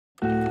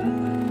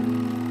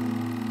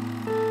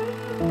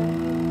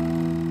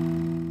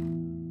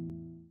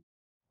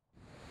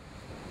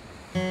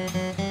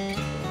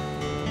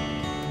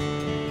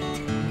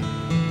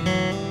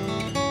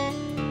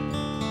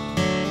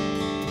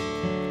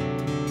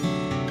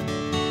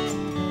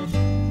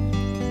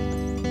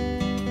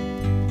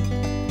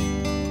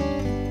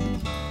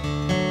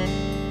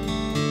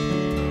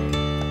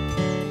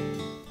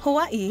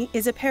Hawaii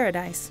is a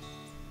paradise,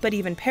 but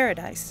even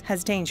paradise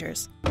has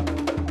dangers.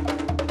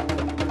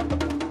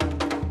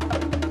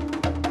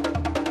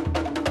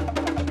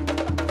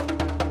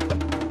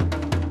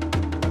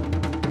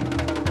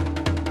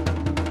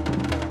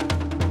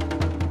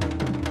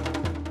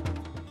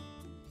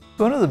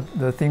 One of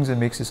the things that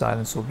makes this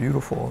island so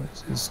beautiful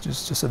is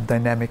just a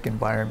dynamic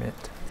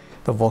environment.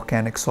 The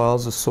volcanic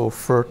soils are so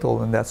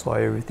fertile, and that's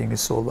why everything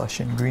is so lush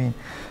and green.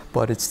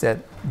 But it's that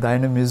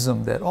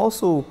dynamism that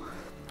also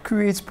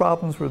creates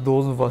problems for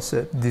those of us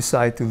that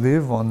decide to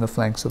live on the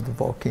flanks of the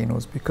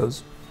volcanoes,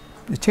 because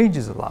it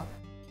changes a lot.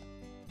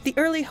 The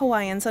early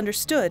Hawaiians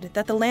understood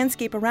that the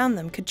landscape around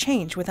them could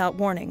change without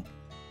warning.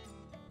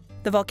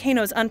 The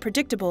volcano's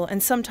unpredictable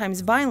and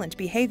sometimes violent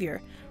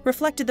behavior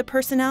reflected the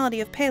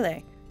personality of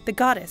Pele, the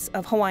goddess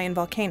of Hawaiian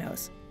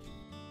volcanoes.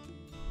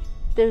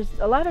 There's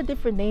a lot of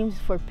different names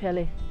for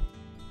Pele.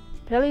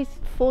 Pele's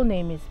full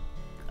name is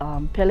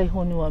Pele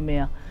Honua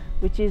Mea,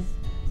 which is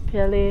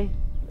Pele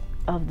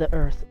of the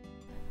earth.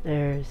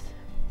 There's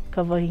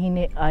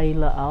Kawahine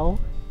Aila'au,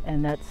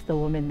 and that's the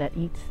woman that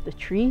eats the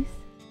trees.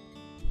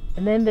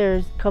 And then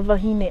there's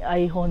Kawahine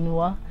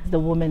Aihonua, the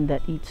woman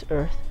that eats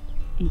earth,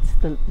 eats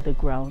the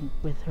ground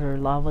with her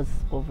lavas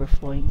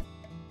overflowing.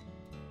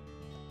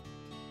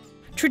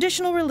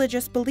 Traditional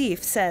religious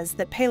belief says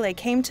that Pele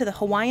came to the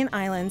Hawaiian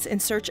Islands in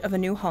search of a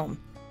new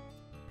home.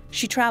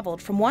 She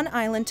traveled from one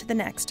island to the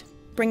next,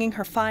 bringing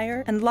her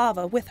fire and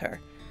lava with her,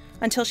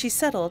 until she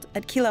settled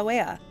at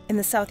Kilauea in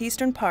the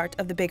southeastern part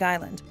of the Big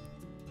Island.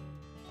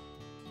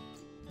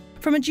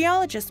 From a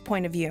geologist's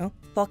point of view,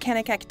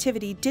 volcanic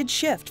activity did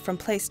shift from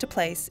place to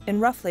place in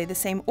roughly the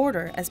same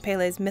order as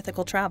Pele's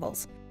mythical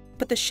travels,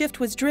 but the shift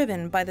was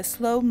driven by the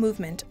slow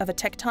movement of a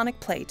tectonic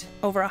plate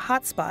over a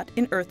hot spot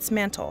in Earth's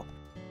mantle.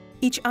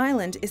 Each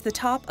island is the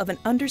top of an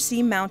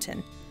undersea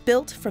mountain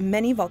built from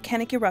many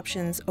volcanic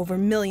eruptions over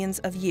millions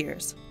of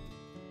years.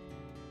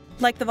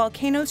 Like the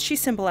volcanoes she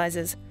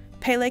symbolizes,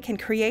 Pele can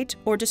create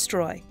or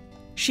destroy.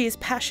 She is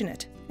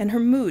passionate, and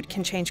her mood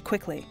can change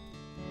quickly.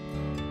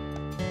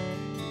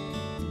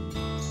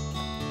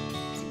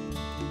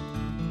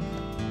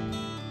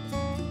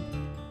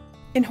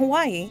 In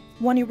Hawaii,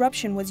 one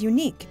eruption was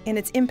unique in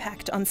its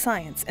impact on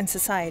science and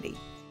society.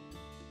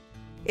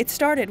 It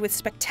started with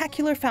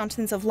spectacular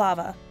fountains of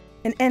lava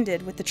and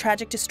ended with the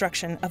tragic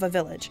destruction of a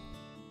village.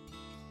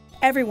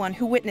 Everyone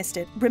who witnessed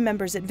it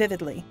remembers it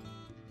vividly.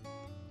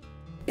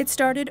 It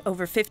started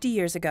over 50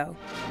 years ago.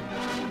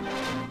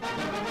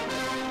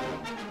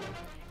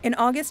 In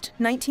August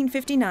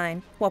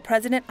 1959, while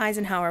President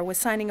Eisenhower was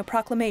signing a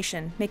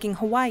proclamation making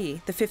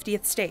Hawaii the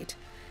 50th state,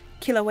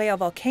 Kilauea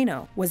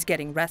Volcano was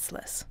getting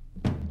restless.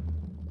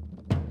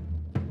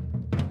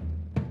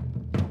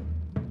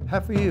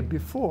 Half a year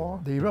before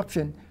the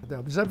eruption, the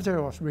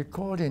observatory was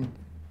recording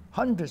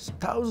hundreds,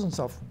 thousands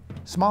of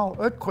small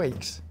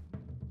earthquakes.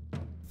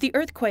 The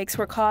earthquakes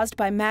were caused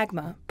by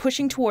magma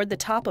pushing toward the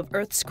top of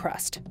Earth's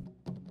crust.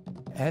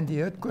 And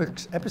the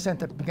earthquake's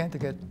epicenter began to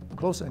get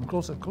closer and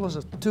closer and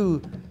closer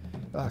to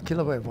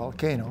Kilauea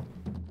Volcano.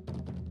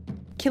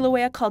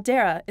 Kilauea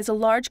caldera is a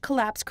large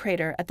collapse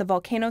crater at the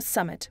volcano's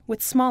summit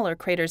with smaller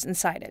craters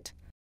inside it.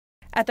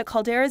 At the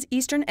caldera's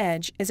eastern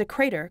edge is a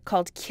crater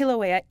called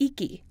Kilauea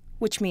Iki,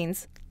 which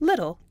means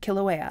Little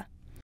Kilauea.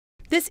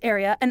 This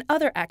area and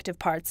other active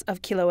parts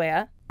of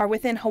Kilauea are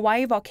within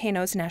Hawaii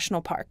Volcanoes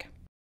National Park.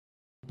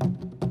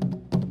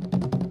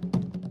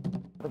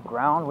 The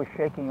ground was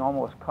shaking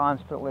almost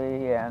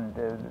constantly, and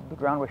the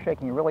ground was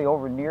shaking really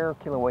over near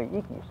Kilauea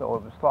Iki, so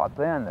it was thought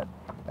then that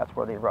that's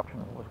where the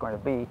eruption was going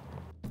to be.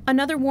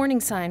 Another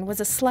warning sign was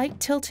a slight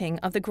tilting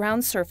of the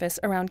ground surface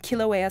around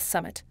Kilauea's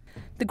summit.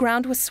 The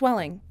ground was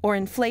swelling or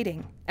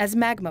inflating as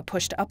magma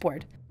pushed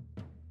upward.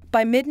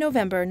 By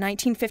mid-November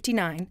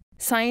 1959,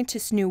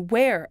 scientists knew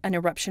where an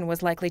eruption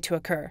was likely to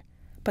occur,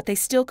 but they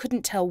still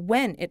couldn't tell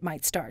when it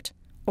might start,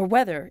 or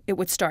whether it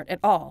would start at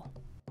all.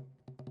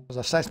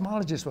 The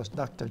seismologist was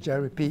Dr.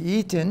 Jerry P.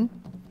 Eaton,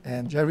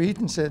 and Jerry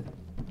Eaton said,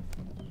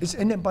 it's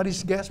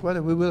anybody's guess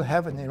whether we will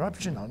have an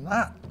eruption or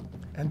not.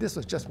 And this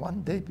was just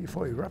one day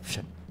before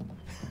eruption.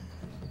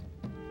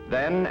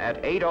 Then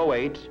at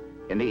 8:08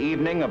 in the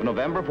evening of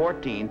November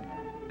 14th,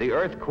 the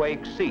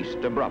earthquake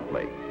ceased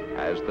abruptly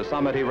as the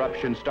summit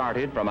eruption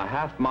started from a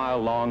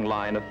half-mile-long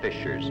line of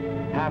fissures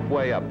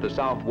halfway up the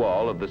south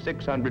wall of the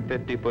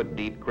 650-foot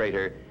deep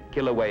crater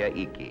Kilauea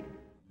Iki.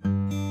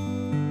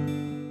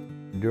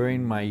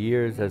 During my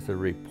years as a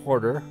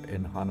reporter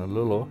in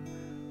Honolulu,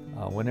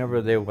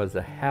 whenever there was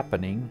a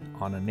happening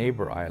on a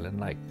neighbor island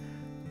like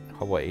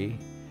Hawaii,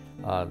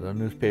 the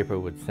newspaper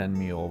would send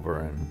me over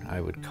and I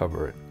would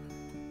cover it.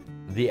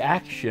 The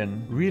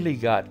action really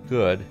got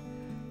good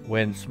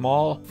when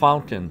small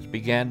fountains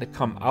began to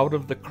come out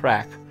of the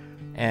crack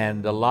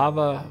and the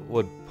lava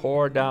would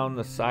pour down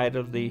the side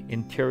of the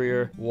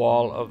interior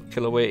wall of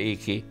Kilauea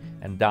Iki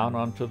and down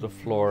onto the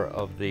floor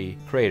of the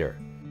crater.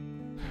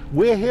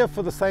 We're here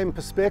for the same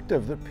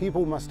perspective that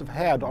people must have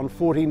had on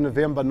 14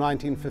 November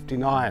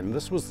 1959.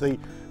 This was the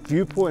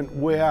viewpoint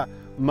where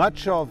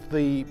much of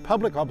the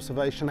public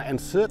observation and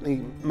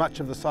certainly much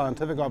of the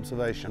scientific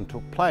observation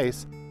took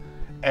place,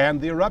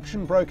 and the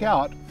eruption broke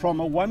out from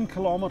a 1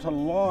 kilometer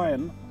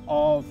line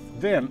of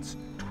vents,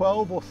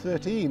 12 or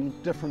 13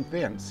 different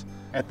vents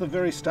at the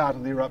very start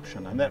of the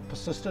eruption, and that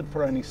persisted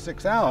for only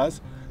 6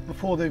 hours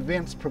before the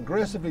vents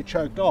progressively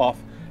choked off,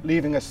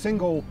 leaving a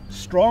single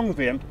strong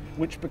vent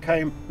which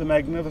became the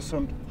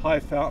magnificent high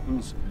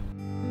fountains.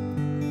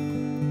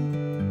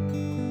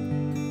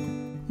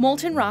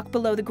 Molten rock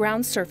below the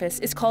ground surface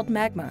is called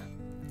magma.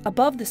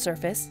 Above the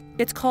surface,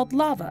 it's called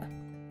lava.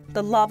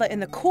 The lava in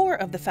the core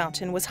of the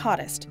fountain was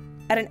hottest,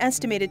 at an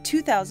estimated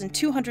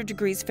 2,200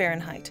 degrees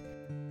Fahrenheit.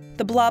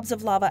 The blobs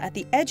of lava at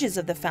the edges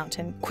of the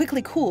fountain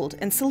quickly cooled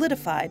and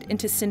solidified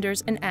into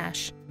cinders and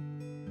ash.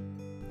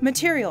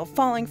 Material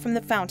falling from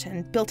the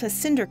fountain built a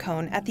cinder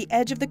cone at the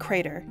edge of the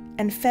crater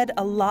and fed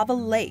a lava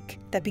lake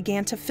that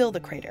began to fill the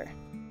crater.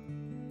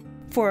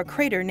 For a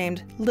crater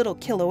named Little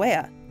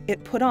Kilauea,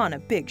 it put on a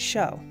big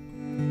show.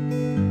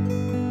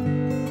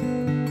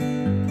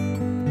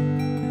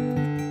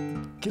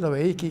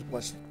 Kilauea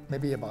was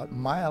maybe about a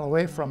mile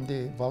away from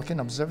the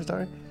volcano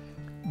observatory.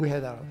 We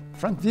had a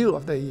front view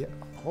of the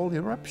whole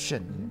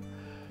eruption.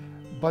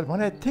 But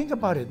when I think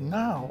about it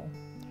now,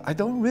 I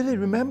don't really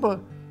remember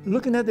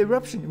looking at the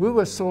eruption. We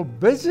were so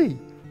busy.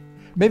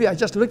 Maybe I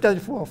just looked at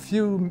it for a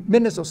few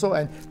minutes or so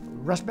and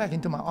rushed back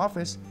into my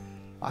office.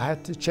 I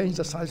had to change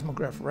the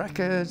seismograph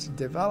records,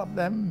 develop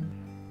them.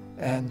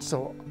 And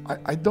so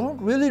I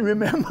don't really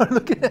remember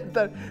looking at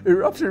that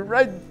eruption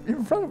right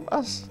in front of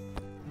us.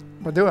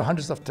 But there were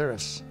hundreds of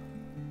tourists.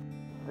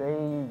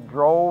 They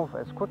drove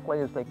as quickly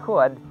as they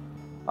could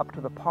up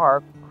to the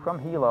park from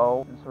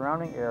Hilo and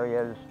surrounding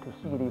areas to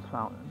see these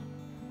fountains.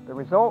 The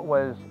result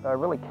was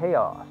really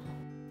chaos.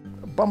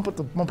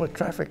 Bumper-to-bumper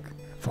traffic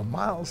for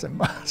miles and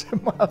miles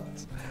and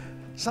miles.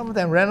 Some of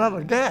them ran out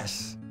of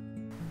gas.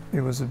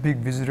 It was a big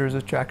visitors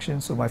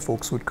attraction, so my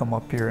folks would come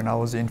up here, and I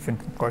was an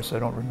infant, of course I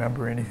don't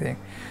remember anything.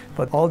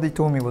 But all they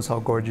told me was how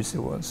gorgeous it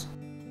was.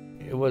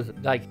 It was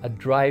like a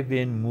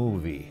drive-in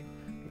movie.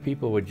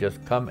 People would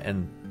just come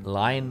and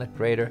line the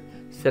crater,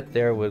 sit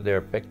there with their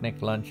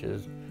picnic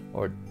lunches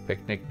or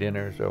picnic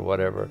dinners or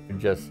whatever, and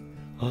just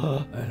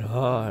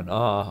and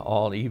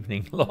all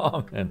evening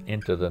long and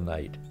into the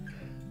night.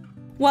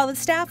 While the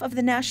staff of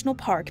the national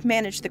park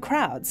managed the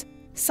crowds,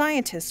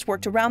 scientists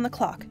worked around the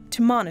clock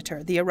to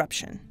monitor the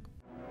eruption.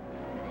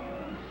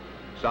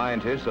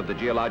 Scientists of the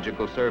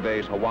Geological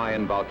Survey's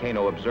Hawaiian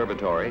Volcano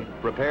Observatory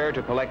prepare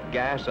to collect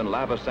gas and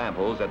lava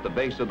samples at the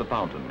base of the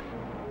fountain.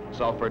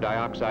 Sulfur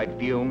dioxide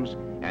fumes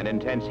and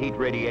intense heat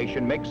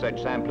radiation make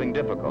such sampling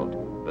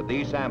difficult, but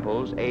these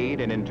samples aid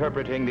in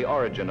interpreting the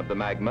origin of the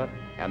magma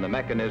and the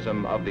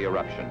mechanism of the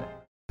eruption.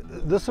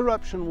 This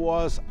eruption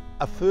was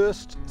a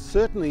first,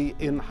 certainly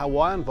in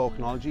Hawaiian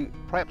volcanology,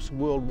 perhaps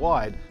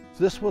worldwide.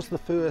 This was the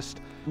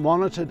first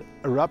monitored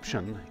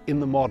eruption in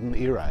the modern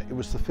era. It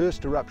was the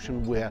first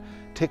eruption where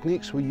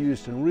techniques were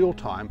used in real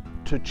time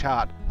to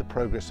chart the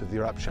progress of the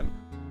eruption.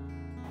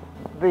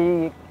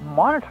 The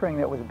monitoring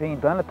that was being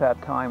done at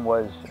that time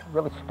was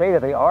really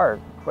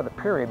state-of-the-art for the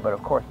period, but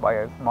of course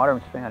by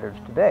modern standards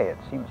today it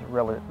seems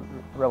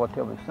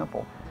relatively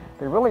simple.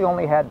 They really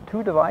only had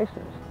two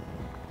devices.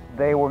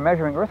 They were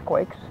measuring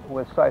earthquakes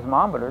with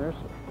seismometers,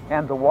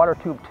 and the water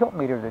tube tilt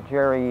meter that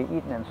Jerry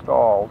Eaton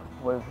installed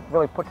was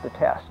really put to the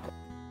test.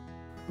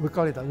 We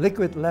call it a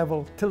liquid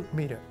level tilt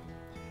meter.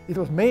 It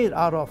was made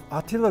out of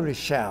artillery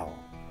shell,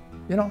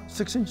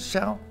 6-inch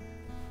shell.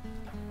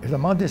 If the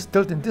mountain is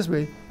tilted this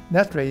way,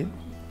 naturally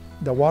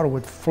the water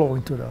would flow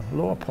into the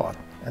lower part,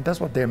 and that's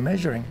what they're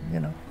measuring,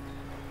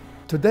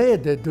 Today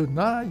they do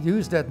not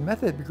use that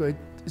method because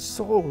it's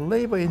so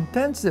labor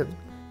intensive.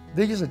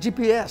 They use a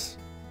GPS,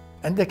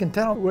 and they can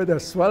tell where the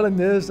swelling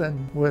is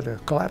and where the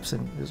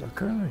collapsing is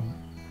occurring.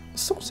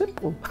 It's so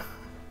simple.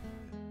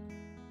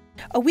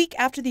 A week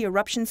after the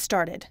eruption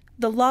started,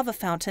 the lava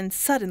fountain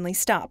suddenly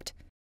stopped.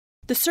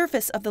 The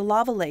surface of the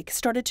lava lake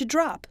started to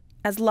drop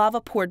as lava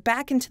poured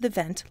back into the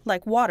vent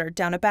like water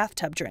down a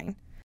bathtub drain.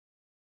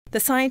 The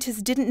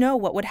scientists didn't know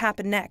what would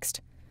happen next.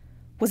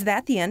 Was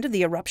that the end of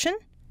the eruption?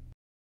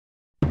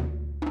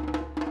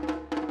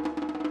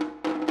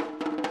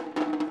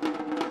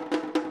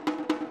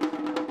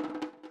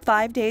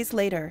 Five days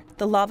later,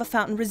 the lava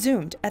fountain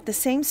resumed at the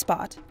same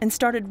spot and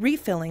started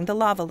refilling the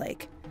lava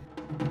lake.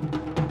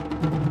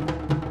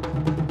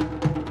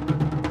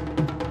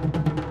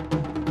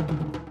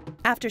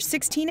 After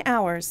 16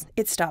 hours,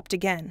 it stopped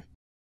again.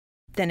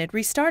 Then it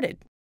restarted.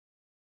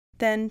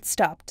 Then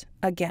stopped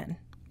again.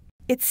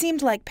 It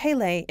seemed like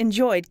Pele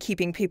enjoyed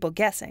keeping people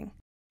guessing.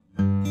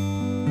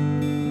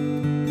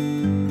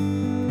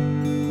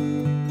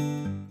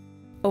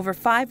 Over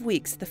 5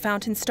 weeks, the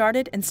fountain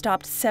started and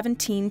stopped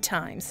 17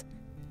 times.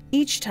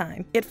 Each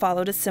time, it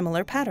followed a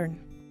similar pattern.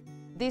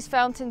 These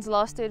fountains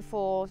lasted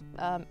for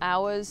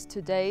hours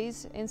to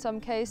days in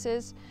some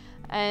cases.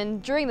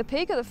 And during the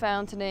peak of the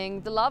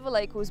fountaining, the lava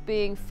lake was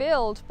being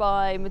filled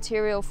by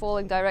material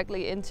falling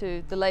directly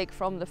into the lake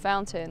from the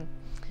fountain.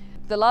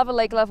 The lava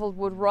lake level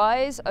would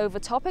rise,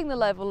 overtopping the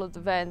level of the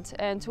vent,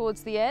 and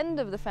towards the end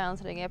of the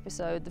fountaining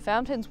episode, the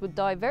fountains would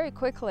die very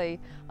quickly,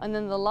 and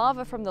then the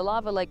lava from the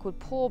lava lake would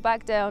pour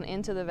back down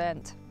into the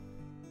vent.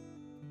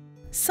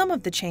 Some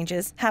of the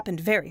changes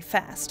happened very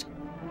fast.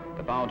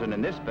 The fountain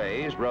in this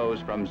phase rose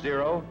from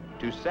 0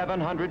 to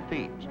 700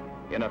 feet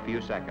in a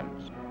few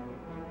seconds.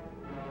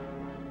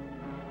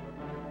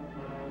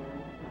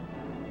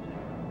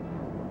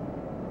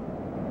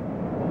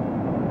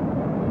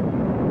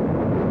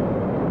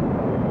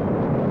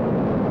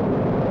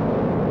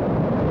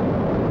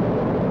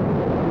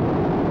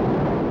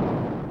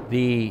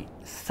 The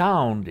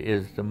sound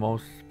is the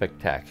most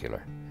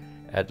spectacular.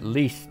 At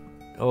least,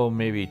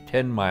 maybe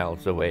 10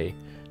 miles away,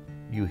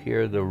 you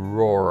hear the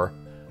roar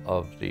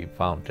of the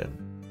fountain.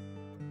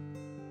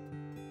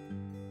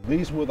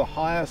 These were the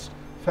highest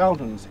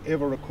fountains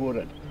ever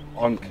recorded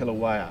on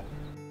Kilauea.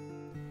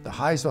 The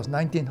highest was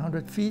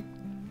 1,900 feet.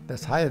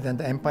 That's higher than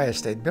the Empire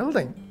State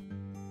Building.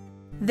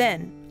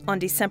 Then, on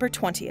December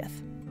 20th,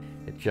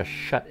 it just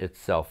shut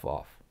itself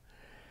off.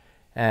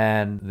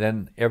 And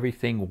then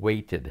everything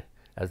waited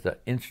as the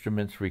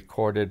instruments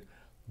recorded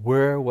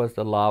where was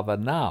the lava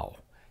now,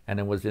 and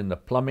it was in the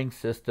plumbing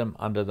system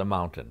under the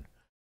mountain.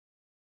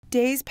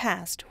 Days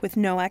passed with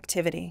no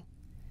activity,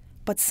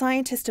 but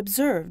scientists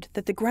observed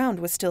that the ground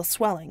was still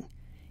swelling,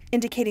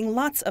 indicating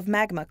lots of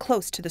magma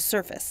close to the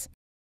surface.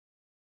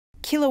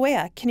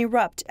 Kilauea can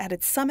erupt at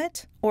its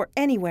summit or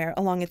anywhere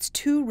along its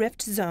two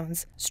rift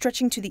zones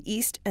stretching to the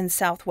east and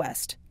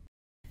southwest.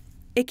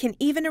 It can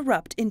even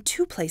erupt in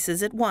two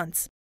places at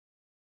once.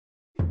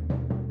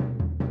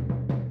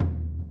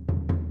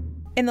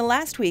 In the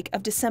last week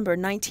of December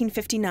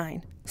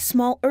 1959,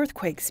 small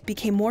earthquakes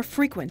became more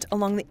frequent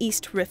along the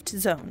East Rift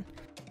Zone.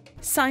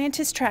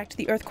 Scientists tracked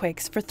the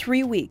earthquakes for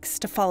 3 weeks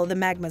to follow the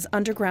magma's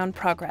underground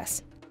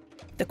progress.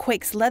 The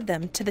quakes led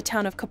them to the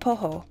town of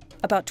Kapoho,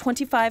 about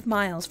 25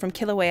 miles from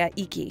Kilauea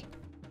Iki.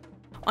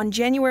 On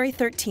January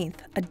 13th,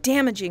 a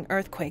damaging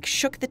earthquake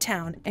shook the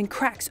town and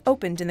cracks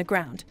opened in the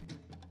ground.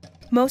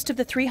 Most of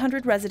the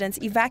 300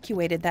 residents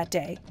evacuated that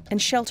day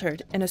and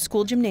sheltered in a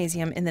school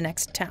gymnasium in the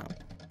next town.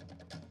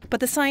 But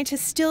the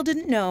scientists still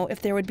didn't know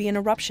if there would be an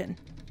eruption.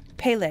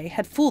 Pele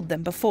had fooled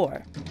them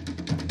before.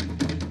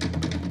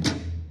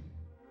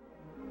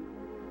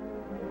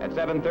 At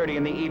 7:30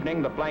 in the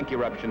evening, the flank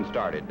eruption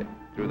started.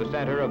 Through the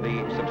center of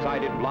the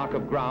subsided block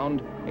of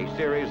ground, a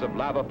series of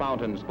lava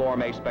fountains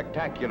form a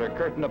spectacular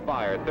curtain of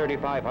fire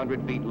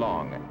 3,500 feet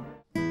long.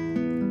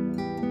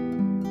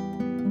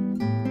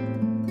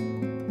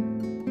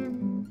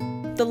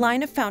 The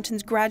line of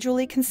fountains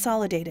gradually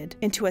consolidated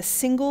into a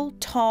single,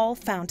 tall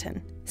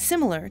fountain,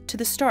 similar to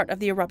the start of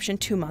the eruption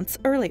 2 months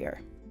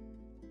earlier.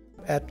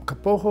 At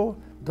Kapoho,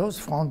 those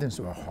fountains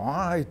were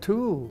high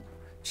too.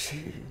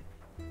 Gee.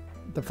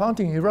 The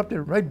fountain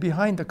erupted right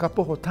behind the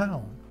Kapoho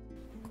town.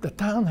 The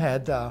town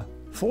had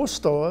 4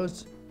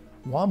 stores,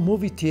 1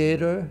 movie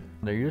theater.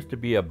 There used to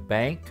be a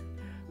bank,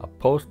 a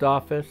post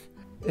office,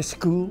 a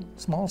school,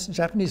 small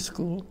Japanese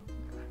school,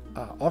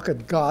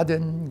 orchid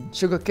garden,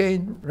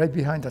 sugarcane right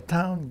behind the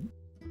town.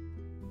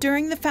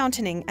 During the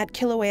fountaining at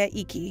Kilauea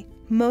Iki,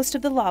 most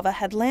of the lava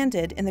had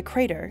landed in the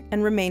crater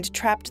and remained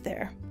trapped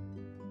there.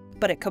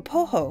 But at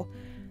Kapoho,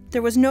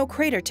 there was no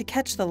crater to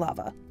catch the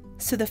lava,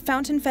 so the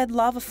fountain fed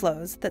lava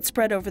flows that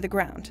spread over the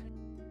ground.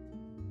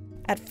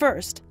 At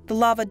first, the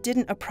lava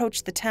didn't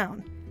approach the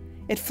town.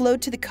 It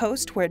flowed to the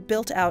coast where it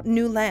built out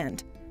new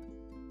land.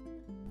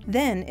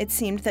 Then it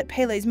seemed that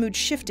Pele's mood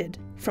shifted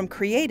from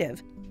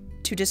creative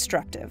to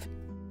destructive.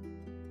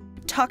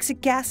 Toxic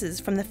gases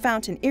from the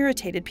fountain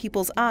irritated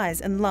people's eyes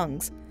and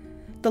lungs.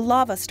 The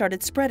lava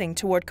started spreading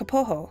toward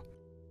Kapoho.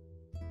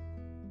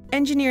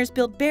 Engineers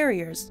built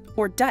barriers,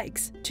 or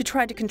dikes, to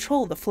try to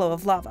control the flow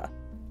of lava,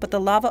 but the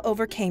lava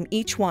overcame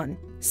each one,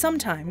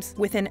 sometimes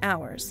within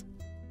hours.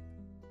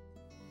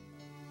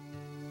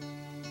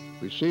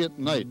 We see at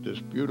night this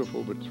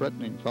beautiful but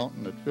threatening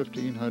fountain at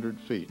 1,500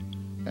 feet,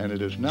 and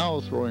it is now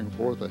throwing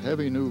forth a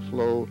heavy new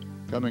flow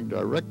coming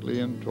directly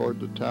in toward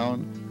the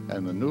town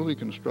and the newly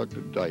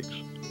constructed dikes.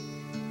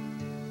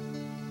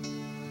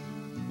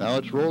 Now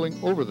it's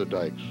rolling over the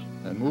dikes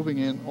and moving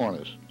in on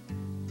us.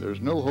 There's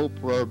no hope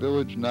for our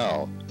village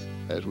now,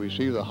 as we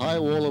see the high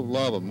wall of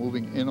lava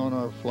moving in on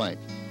our flank,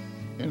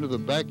 into the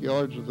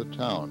backyards of the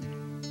town.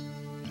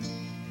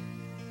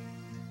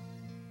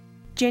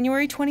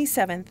 January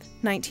 27,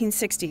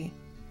 1960,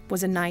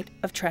 was a night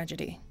of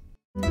tragedy.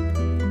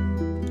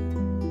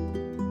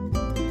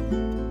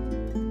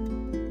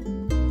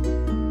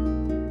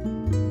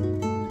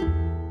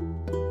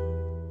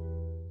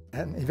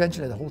 And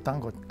eventually the whole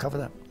town got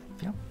covered up.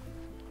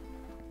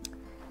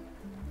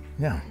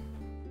 Yeah.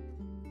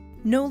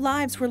 No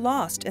lives were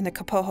lost in the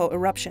Kapoho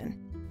eruption,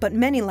 but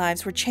many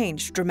lives were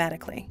changed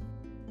dramatically.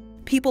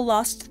 People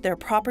lost their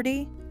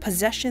property,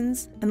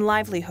 possessions, and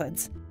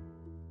livelihoods.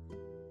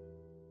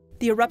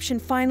 The eruption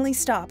finally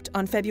stopped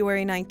on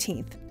February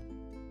 19th.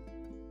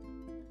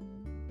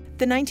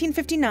 The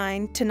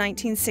 1959 to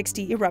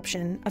 1960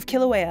 eruption of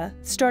Kilauea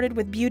started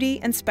with beauty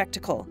and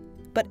spectacle,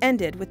 but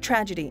ended with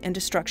tragedy and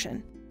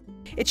destruction.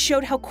 It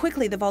showed how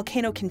quickly the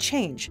volcano can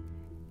change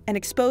and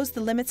exposed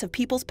the limits of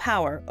people's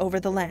power over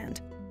the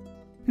land.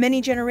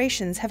 Many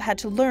generations have had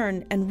to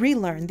learn and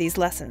relearn these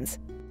lessons.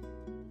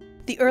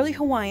 The early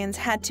Hawaiians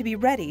had to be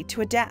ready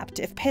to adapt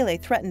if Pele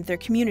threatened their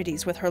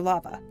communities with her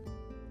lava.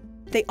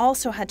 They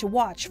also had to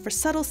watch for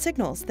subtle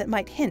signals that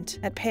might hint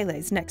at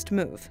Pele's next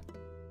move.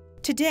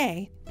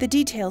 Today, the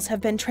details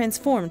have been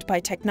transformed by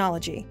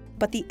technology,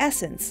 but the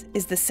essence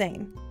is the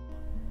same.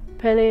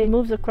 Pele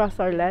moves across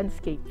our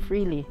landscape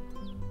freely,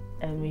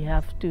 and we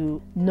have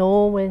to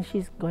know when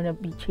she's going to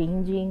be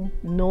changing,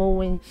 know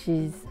when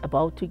she's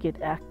about to get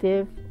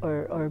active,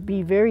 or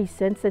be very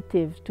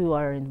sensitive to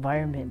our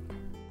environment.